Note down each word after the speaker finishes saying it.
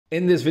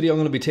In this video, I'm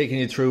going to be taking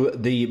you through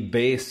the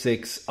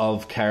basics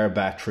of car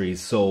batteries.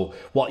 So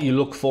what you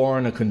look for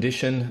in a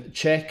condition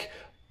check,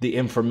 the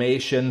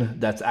information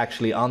that's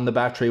actually on the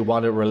battery,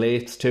 what it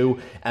relates to,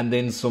 and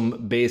then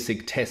some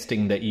basic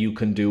testing that you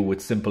can do with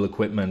simple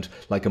equipment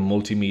like a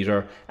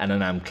multimeter and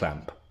an amp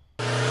clamp.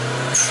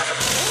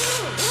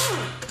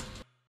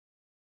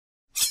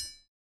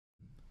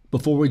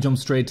 Before we jump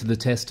straight to the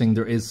testing,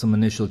 there is some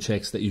initial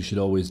checks that you should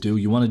always do.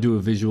 You want to do a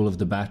visual of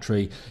the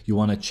battery. You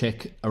want to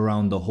check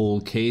around the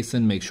whole case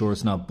and make sure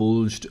it's not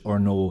bulged or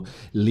no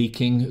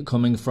leaking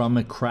coming from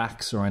it,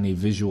 cracks or any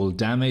visual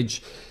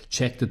damage.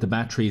 Check that the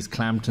battery is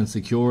clamped and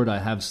secured. I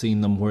have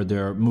seen them where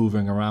they're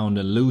moving around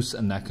and loose,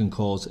 and that can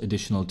cause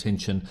additional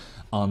tension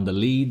on the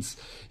leads.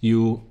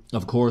 You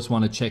of course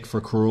want to check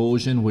for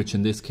corrosion, which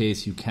in this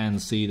case you can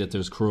see that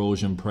there's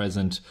corrosion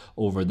present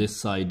over this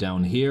side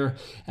down here.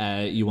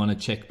 You want to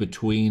check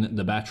between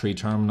the battery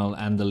terminal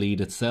and the lead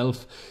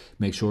itself.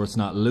 Make sure it's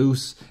not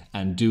loose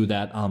and do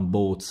that on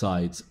both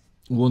sides.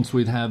 Once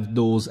we have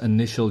those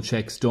initial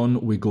checks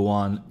done, we go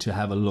on to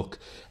have a look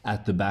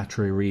at the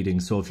battery reading.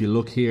 So if you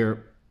look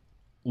here,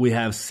 we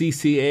have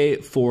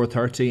CCA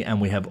 430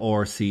 and we have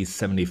RC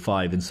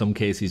 75. In some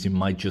cases you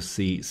might just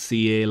see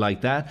CA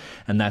like that,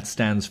 and that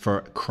stands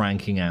for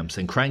cranking amps.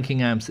 And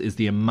cranking amps is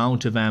the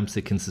amount of amps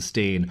it can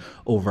sustain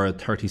over a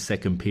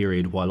 30-second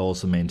period while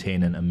also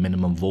maintaining a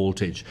minimum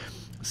voltage.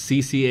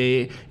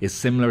 CCA is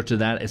similar to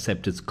that,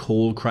 except it's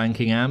cold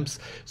cranking amps.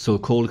 So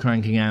cold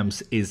cranking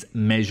amps is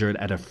measured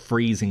at a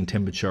freezing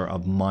temperature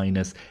of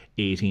minus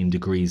 18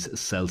 degrees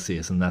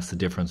Celsius, and that's the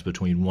difference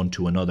between one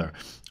to another.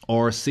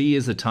 RC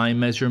is a time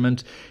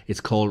measurement. It's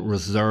called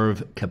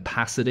reserve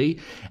capacity,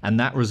 and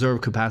that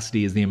reserve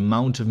capacity is the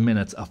amount of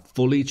minutes a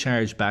fully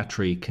charged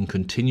battery can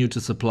continue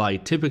to supply,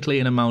 typically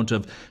an amount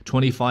of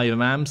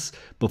 25 amps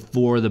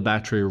before the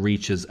battery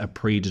reaches a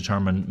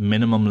predetermined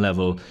minimum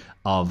level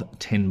of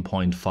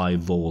 10.5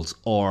 volts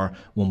or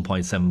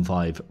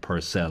 1.75 per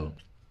cell.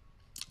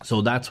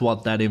 So that's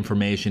what that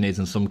information is.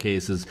 In some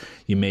cases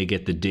you may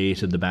get the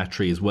date of the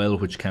battery as well,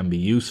 which can be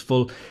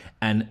useful,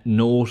 and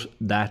note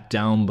that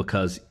down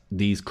because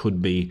these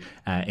could be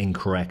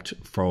incorrect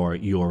for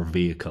your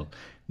vehicle.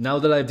 Now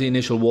that I have the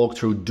initial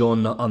walkthrough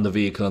done on the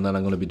vehicle and then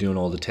I'm going to be doing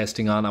all the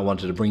testing on, I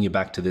wanted to bring you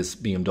back to this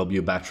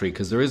BMW battery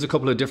because there is a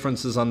couple of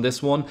differences on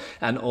this one,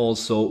 and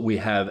also we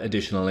have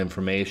additional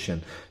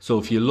information. So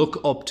if you look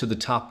up to the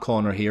top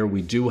corner here,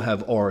 we do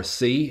have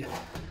RC.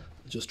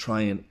 Just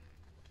try and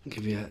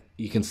give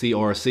you can see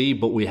RC,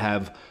 but we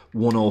have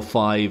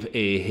 105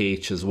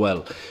 AH as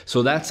well.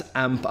 So that's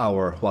amp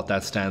hour, what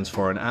that stands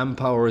for. An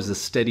amp hour is a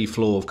steady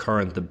flow of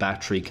current the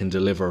battery can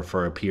deliver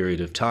for a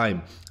period of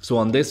time. So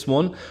on this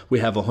one we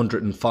have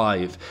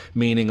 105,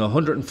 meaning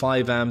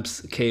 105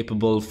 amps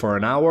capable for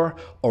an hour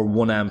or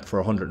 1 amp for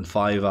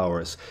 105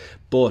 hours.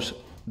 But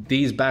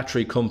these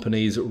battery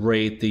companies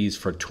rate these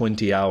for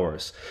 20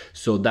 hours.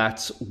 So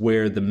that's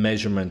where the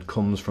measurement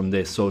comes from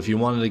this. So if you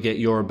wanted to get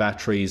your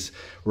battery's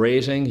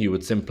rating, you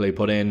would simply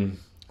put in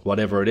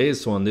whatever it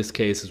is. So in this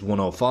case it's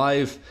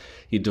 105.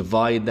 You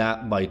divide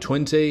that by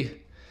 20.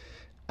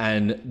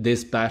 And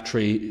this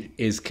battery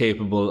is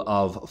capable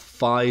of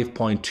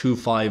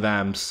 5.25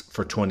 amps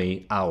for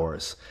 20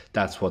 hours.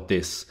 That's what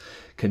this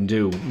can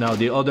do. Now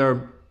the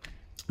other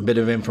bit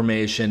of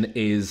information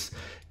is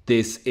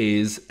this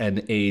is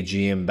an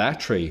AGM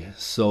battery.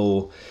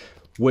 So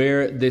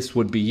where this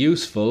would be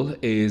useful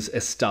is a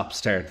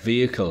stop-start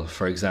vehicle,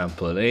 for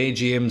example.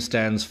 AGM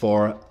stands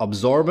for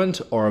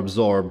Absorbent or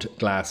Absorbed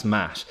Glass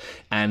Mat,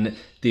 and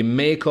the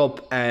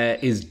makeup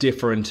is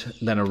different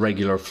than a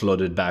regular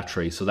flooded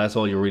battery. So that's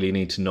all you really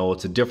need to know.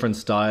 It's a different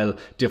style,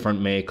 different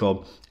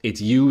makeup.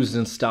 It's used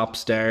in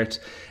stop-start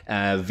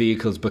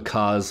vehicles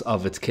because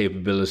of its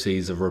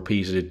capabilities of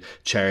repeated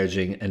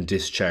charging and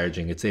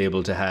discharging. It's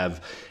able to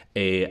have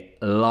a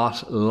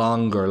lot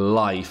longer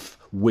life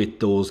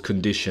with those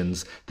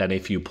conditions than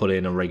if you put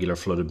in a regular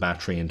flooded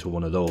battery into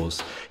one of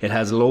those. It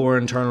has lower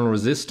internal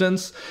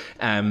resistance,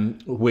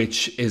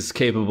 which is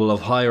capable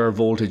of higher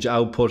voltage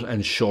output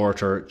and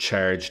shorter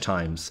charge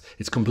times.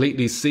 It's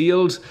completely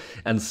sealed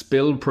and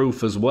spill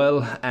proof as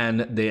well,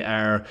 and they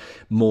are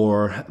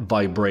more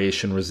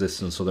vibration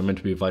resistant. So they're meant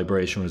to be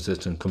vibration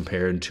resistant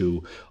compared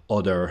to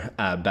other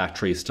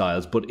battery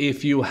styles. But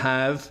if you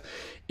have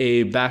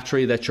a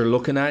battery that you're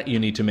looking at, you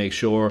need to make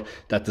sure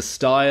that the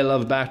style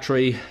of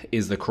battery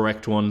is the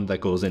correct one that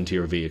goes into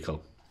your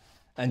vehicle.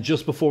 And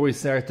just before we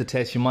start the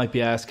test, you might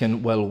be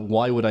asking, well,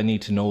 why would I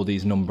need to know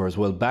these numbers?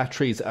 Well,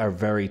 batteries are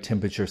very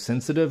temperature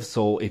sensitive.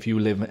 So if you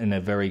live in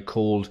a very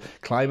cold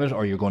climate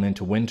or you're going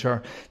into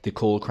winter, the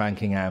cold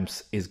cranking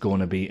amps is going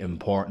to be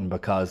important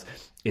because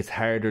it's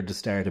harder to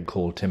start at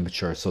cold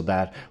temperature. So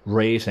that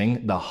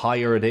rating, the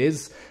higher it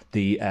is,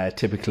 the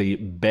typically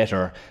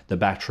better the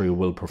battery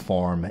will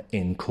perform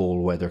in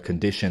cold weather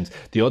conditions.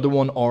 The other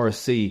one,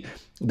 RC,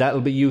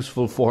 that'll be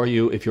useful for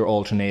you if your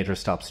alternator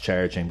stops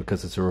charging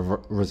because it's a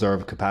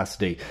reserve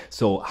capacity.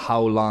 So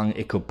how long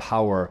it could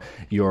power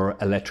your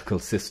electrical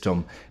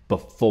system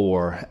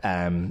before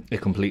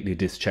it completely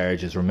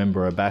discharges.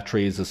 Remember, a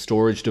battery is a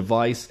storage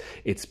device.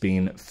 It's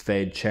being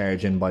fed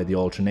charge in by the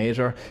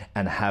alternator,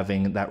 and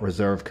having that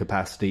reserve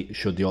capacity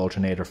should the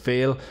alternator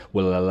fail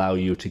will allow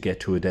you to get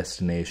to a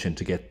destination,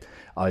 to get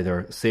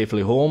either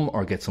safely home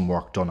or get some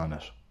work done on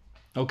it.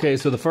 Okay,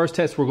 so the first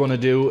test we're going to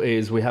do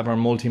is we have our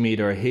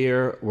multimeter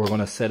here. We're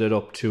going to set it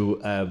up to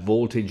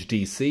voltage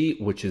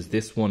DC, which is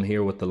this one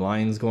here with the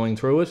lines going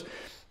through it.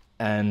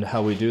 And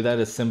how we do that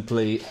is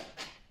simply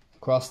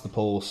cross the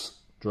post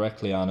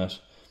directly on it,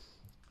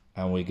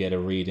 and we get a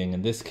reading,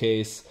 in this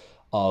case,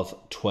 of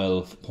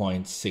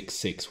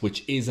 12.66,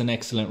 which is an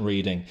excellent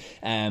reading.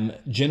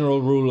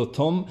 General rule of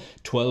thumb,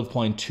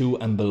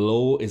 12.2 and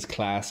below is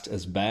classed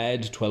as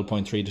bad,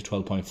 12.3 to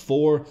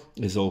 12.4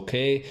 is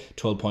okay,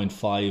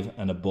 12.5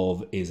 and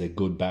above is a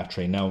good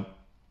battery. Now,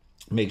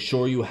 make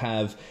sure you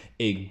have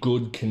a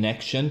good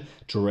connection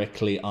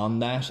directly on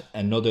that.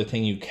 Another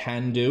thing you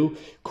can do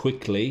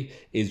quickly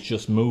is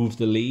just move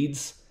the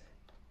leads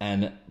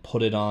and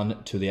put it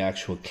on to the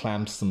actual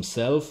clamps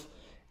themselves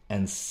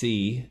and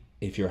see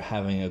if you're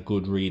having a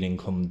good reading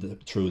come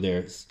through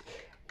there.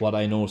 What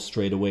I know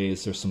straight away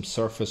is there's some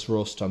surface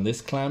rust on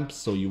this clamp,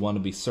 so you want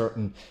to be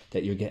certain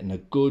that you're getting a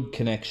good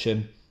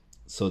connection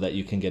so that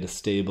you can get a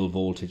stable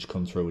voltage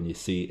come through, and you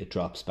see it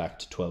drops back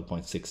to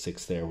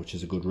 12.66 there, which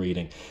is a good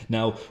reading.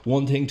 Now,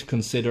 one thing to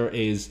consider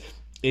is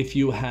if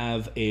you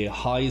have a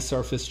high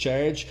surface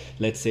charge,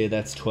 let's say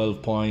that's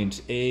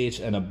 12.8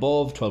 and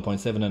above,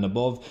 12.7 and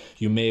above,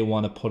 you may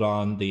want to put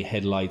on the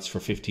headlights for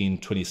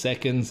 15-20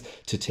 seconds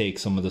to take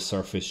some of the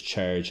surface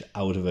charge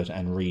out of it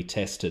and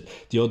retest it.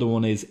 The other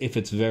one is if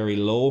it's very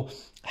low,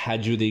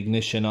 had you the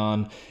ignition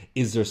on,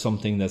 is there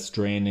something that's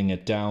draining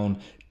it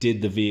down?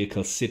 Did the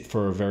vehicle sit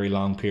for a very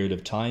long period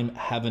of time?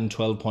 Having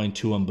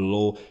 12.2 and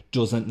below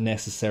doesn't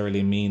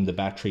necessarily mean the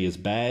battery is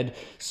bad,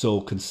 so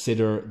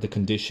consider the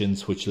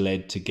conditions which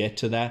led to get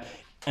to that.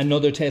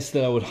 Another test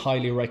that I would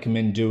highly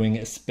recommend doing,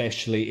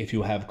 especially if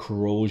you have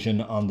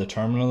corrosion on the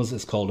terminals,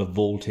 is called a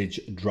voltage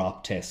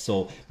drop test.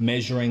 So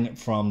measuring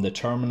from the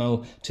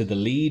terminal to the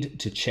lead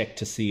to check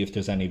to see if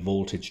there's any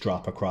voltage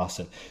drop across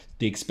it.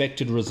 The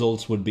expected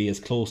results would be as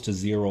close to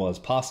 0 as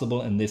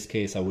possible. In this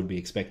case, I would be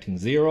expecting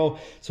 0.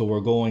 So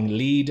we're going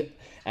lead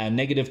and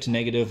negative to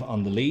negative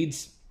on the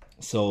leads.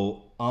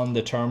 So on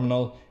the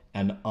terminal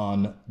and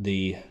on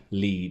the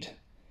lead.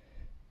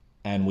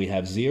 And we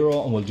have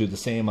 0, and we'll do the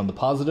same on the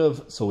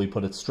positive. So we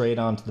put it straight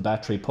onto the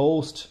battery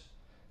post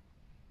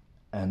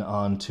and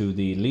onto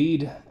the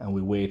lead, and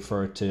we wait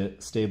for it to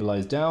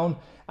stabilize down,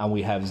 and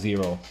we have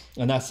 0.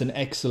 And that's an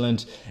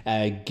excellent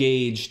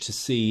gauge to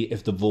see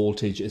if the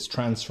voltage is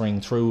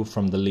transferring through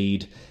from the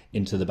lead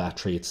into the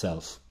battery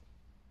itself.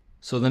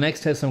 So the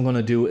next test I'm going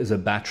to do is a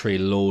battery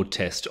load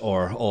test,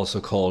 or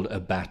also called a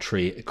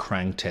battery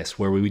crank test,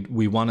 where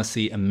we want to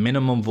see a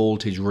minimum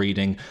voltage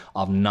reading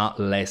of not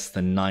less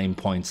than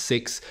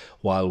 9.6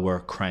 while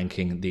we're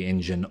cranking the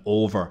engine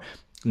over.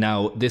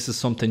 Now, this is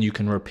something you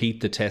can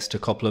repeat the test a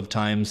couple of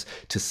times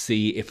to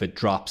see if it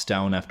drops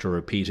down after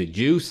repeated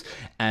use.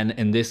 And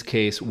in this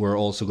case, we're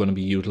also going to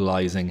be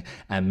utilizing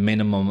a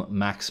minimum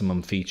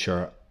maximum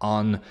feature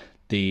on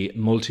the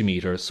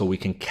multimeter so we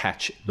can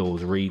catch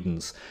those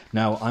readings.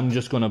 Now, I'm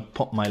just going to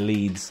put my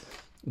leads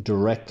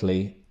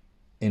directly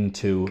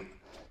into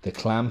the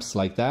clamps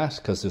like that,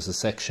 because there's a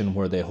section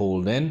where they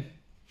hold in.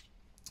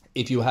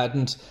 If you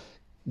hadn't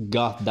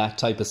got that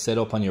type of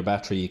setup on your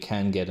battery, you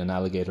can get an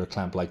alligator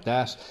clamp like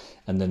that,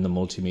 and then the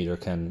multimeter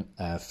can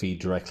feed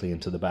directly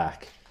into the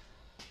back.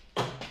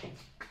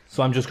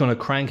 So I'm just going to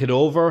crank it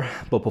over,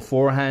 but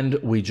beforehand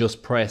we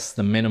just press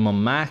the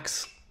minimum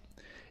max.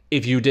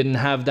 If you didn't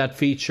have that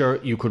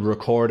feature, you could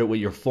record it with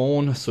your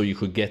phone so you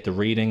could get the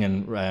reading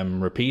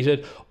and repeat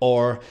it,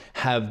 or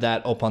have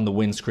that up on the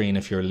windscreen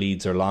if your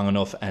leads are long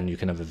enough and you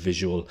can have a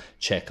visual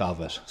check of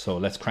it. So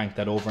let's crank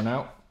that over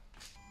now.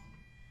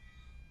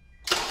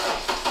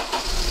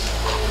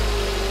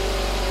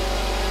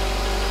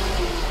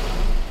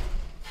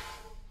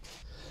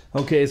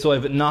 Okay, so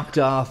I've knocked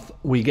off,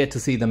 we get to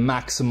see the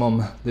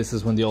maximum. This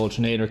is when the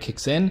alternator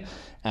kicks in,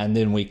 and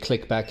then we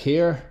click back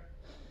here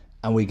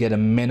and we get a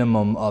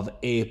minimum of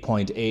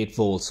 8.8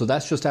 volts. So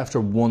that's just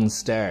after one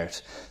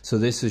start. So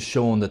this is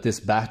showing that this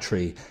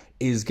battery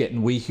is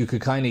getting weak. You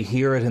could kind of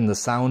hear it in the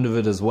sound of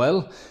it as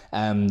well,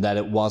 that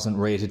it wasn't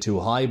rated too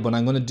high. But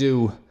I'm going to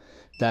do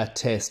that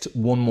test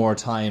one more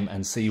time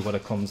and see what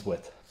it comes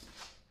with.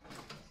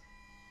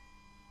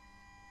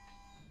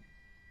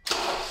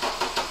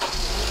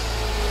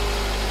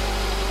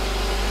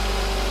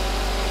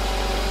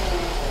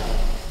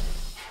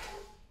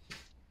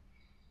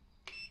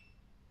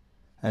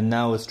 And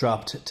now it's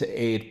dropped to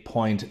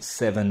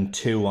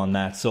 8.72 on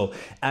that. So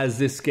as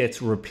this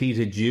gets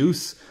repeated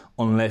use,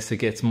 unless it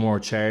gets more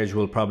charge,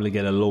 we'll probably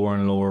get a lower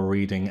and lower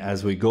reading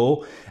as we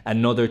go.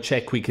 Another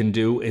check we can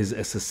do is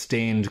a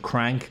sustained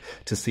crank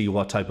to see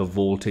what type of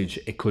voltage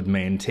it could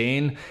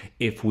maintain.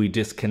 If we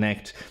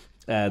disconnect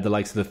the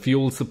likes of the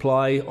fuel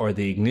supply or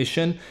the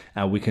ignition,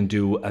 we can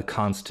do a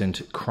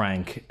constant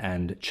crank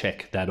and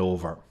check that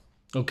over.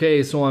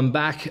 Okay, so I'm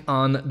back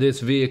on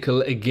this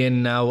vehicle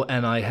again now,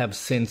 and I have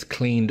since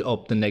cleaned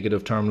up the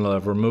negative terminal.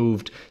 I've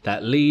removed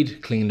that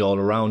lead, cleaned all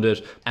around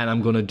it, and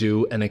I'm going to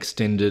do an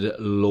extended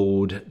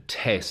load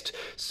test.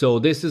 So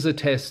this is a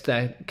test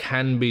that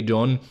can be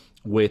done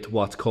with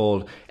what's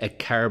called a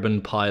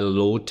carbon pile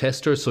load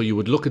tester. So you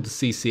would look at the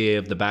CCA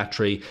of the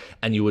battery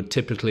and you would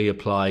typically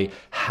apply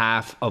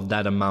half of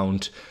that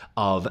amount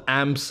of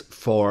amps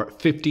for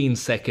 15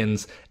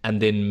 seconds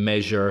and then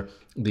measure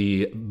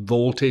the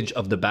voltage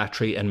of the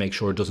battery and make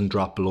sure it doesn't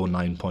drop below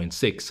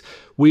 9.6.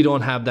 We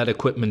don't have that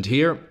equipment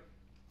here.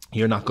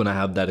 You're not going to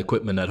have that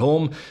equipment at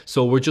home.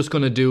 So we're just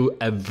going to do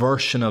a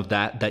version of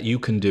that you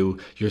can do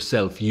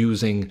yourself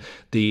using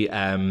the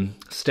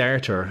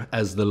starter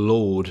as the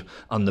load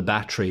on the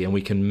battery, and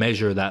we can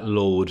measure that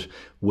load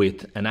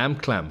with an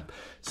amp clamp.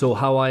 So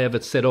how I have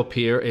it set up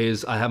here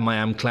is I have my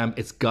amp clamp.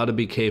 It's got to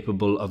be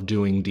capable of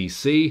doing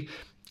DC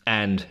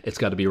and it's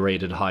got to be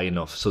rated high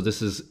enough. So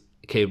this is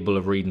capable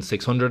of reading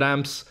 600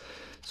 amps.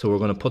 So we're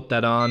going to put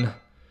that on.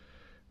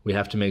 We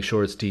have to make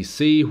sure it's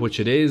DC, which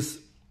it is.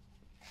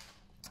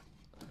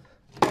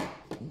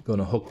 Going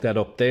to hook that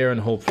up there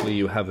and hopefully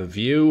you have a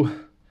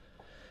view.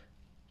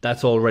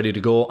 That's all ready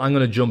to go. I'm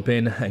going to jump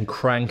in and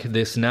crank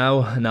this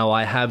now. Now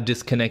I have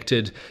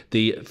disconnected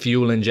the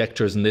fuel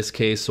injectors in this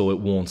case, so it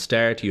won't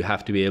start. You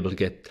have to be able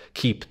to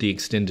keep the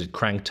extended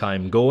crank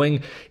time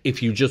going.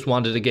 If you just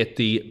wanted to get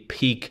the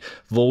peak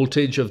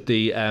voltage of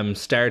the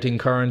starting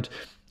current,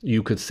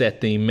 you could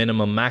set the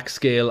minimum max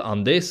scale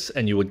on this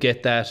and you would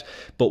get that,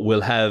 but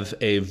we'll have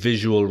a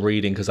visual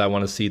reading because I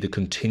want to see the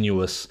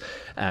continuous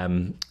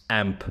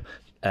amp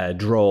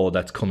draw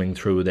that's coming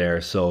through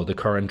there. So the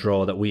current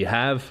draw that we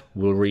have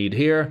will read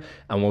here,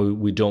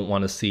 and we don't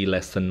want to see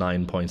less than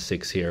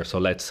 9.6 here. So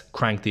let's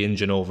crank the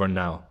engine over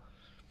now.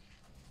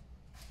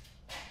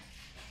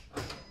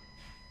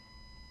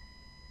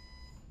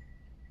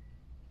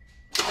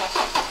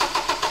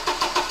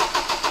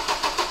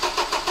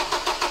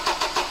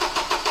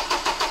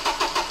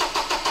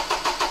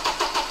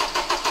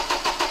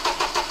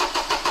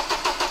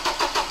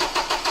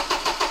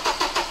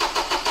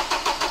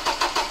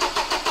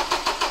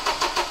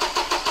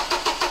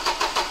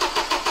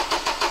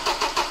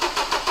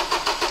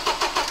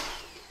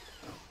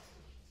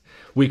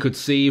 We could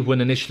see when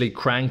initially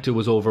cranked it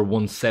was over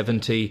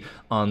 170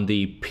 on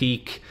the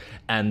peak,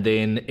 and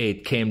then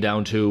it came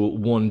down to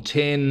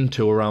 110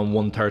 to around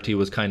 130,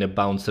 was kind of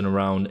bouncing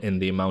around in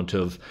the amount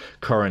of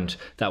current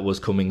that was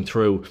coming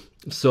through.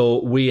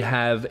 So we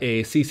have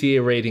a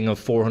CCA rating of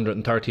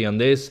 430 on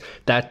this.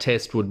 That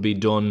test would be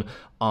done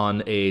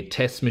on a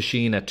test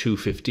machine at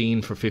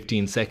 215 for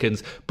 15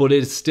 seconds, but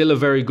it's still a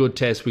very good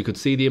test. We could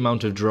see the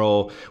amount of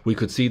draw, we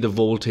could see the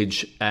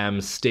voltage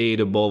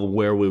stayed above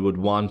where we would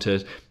want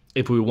it.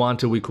 If we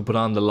wanted, we could put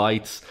on the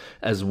lights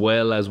as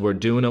well as we're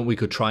doing it. We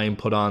could try and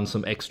put on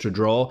some extra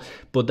draw,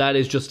 but that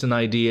is just an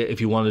idea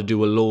if you want to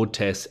do a load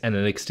test and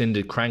an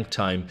extended crank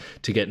time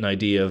to get an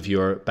idea of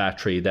your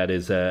battery. That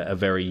is a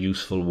very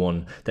useful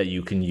one that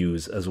you can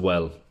use as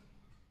well.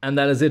 And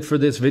that is it for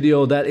this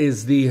video. That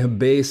is the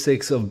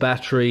basics of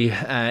battery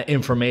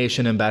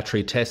information and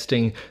battery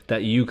testing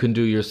that you can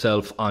do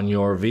yourself on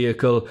your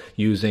vehicle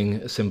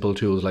using simple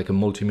tools like a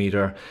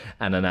multimeter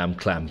and an amp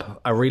clamp.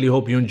 I really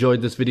hope you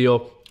enjoyed this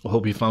video. I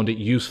hope you found it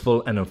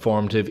useful and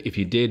informative. If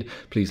you did,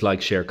 please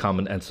like, share,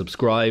 comment and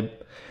subscribe.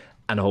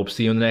 And I hope to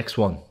see you in the next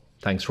one.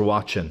 Thanks for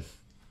watching.